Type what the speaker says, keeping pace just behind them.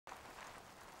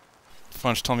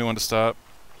Punch, tell me when to stop.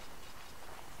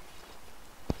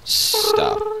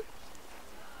 Stop.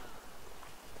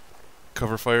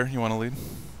 Cover fire, you want to lead?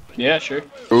 Yeah, sure.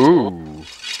 Ooh.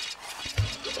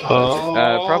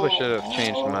 Probably should have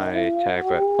changed my tag,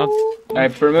 but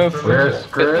Alright, for move. Yes,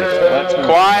 Let's move.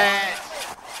 Quiet!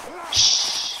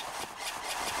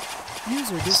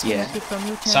 User Yeah. disconnected from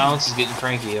your channel. Silence is getting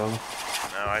cranky, yo. No,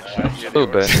 I just a little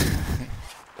bit.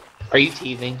 Are you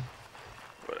teething?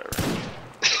 Whatever.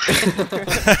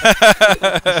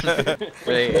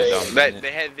 Wait,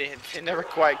 They never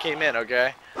quite came in,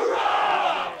 okay?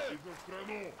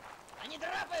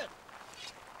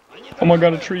 Oh my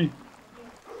god, a tree.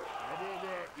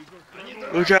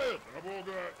 Look out!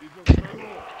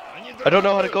 I don't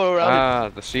know how to go around Ah,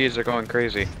 the seeds are going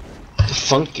crazy.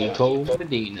 Funky cold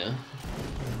Medina.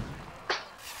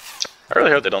 I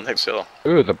really hope they don't take Seal.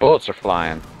 Ooh, the bullets are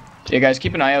flying. Yeah, guys,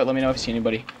 keep an eye out. Let me know if you see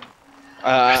anybody.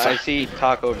 I see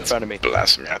Taco in front of me.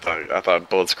 Blasphemy! I thought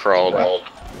bullets crawled.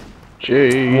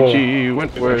 G.G.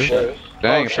 Wentworth.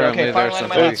 Dang, Oh, shit, apparently okay, fire there's line some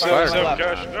my heavy left, fire. fire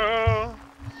line No!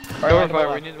 Cover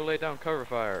fire, we need to lay down cover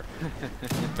fire.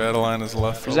 Battle line is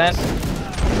left. Present.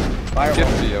 Fire.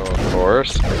 Gifio, of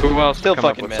course. Who else Still come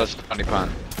up fucking with missed. such a funny pun?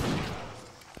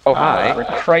 Oh, hi. For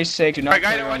Christ's sake, do not Alright,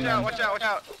 guys, play watch around out! them. Watch out! Watch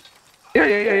out! Yeah.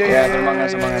 Yeah, they're among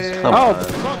us, among us. Come on.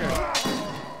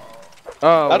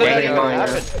 Oh, How did wait, that even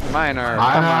happen? Minor,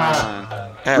 come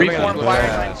on. Reform look fire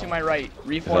bad. line to my right.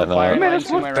 Reform Yeah, fire You made line us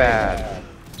to look my right. bad.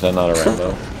 Is that not a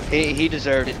rainbow? He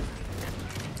deserved it.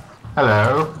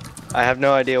 Hello. I have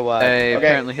no idea why. I Okay.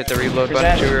 apparently hit the reload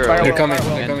Present. button too early. Fire They're well, coming, fire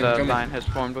well. they're And coming, the they're coming. line has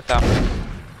formed without me.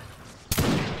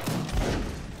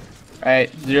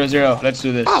 Alright, 0-0. Let's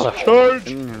do this. Charge!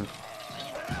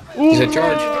 He's a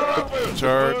charge.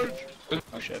 Charge.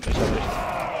 Oh shit, there's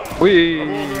others. Whee!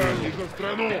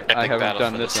 Epic I haven't battle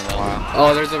done for this the in a Seal. while.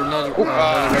 Oh, there's another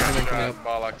regiment coming up.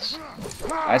 Bollocks.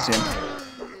 I see him.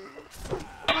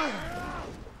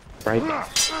 Right.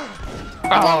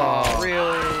 Oh,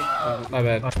 really? My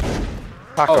bad.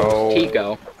 Taco.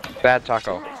 Tico. Bad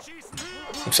taco.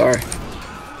 I'm sorry.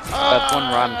 That's one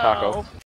rotten taco.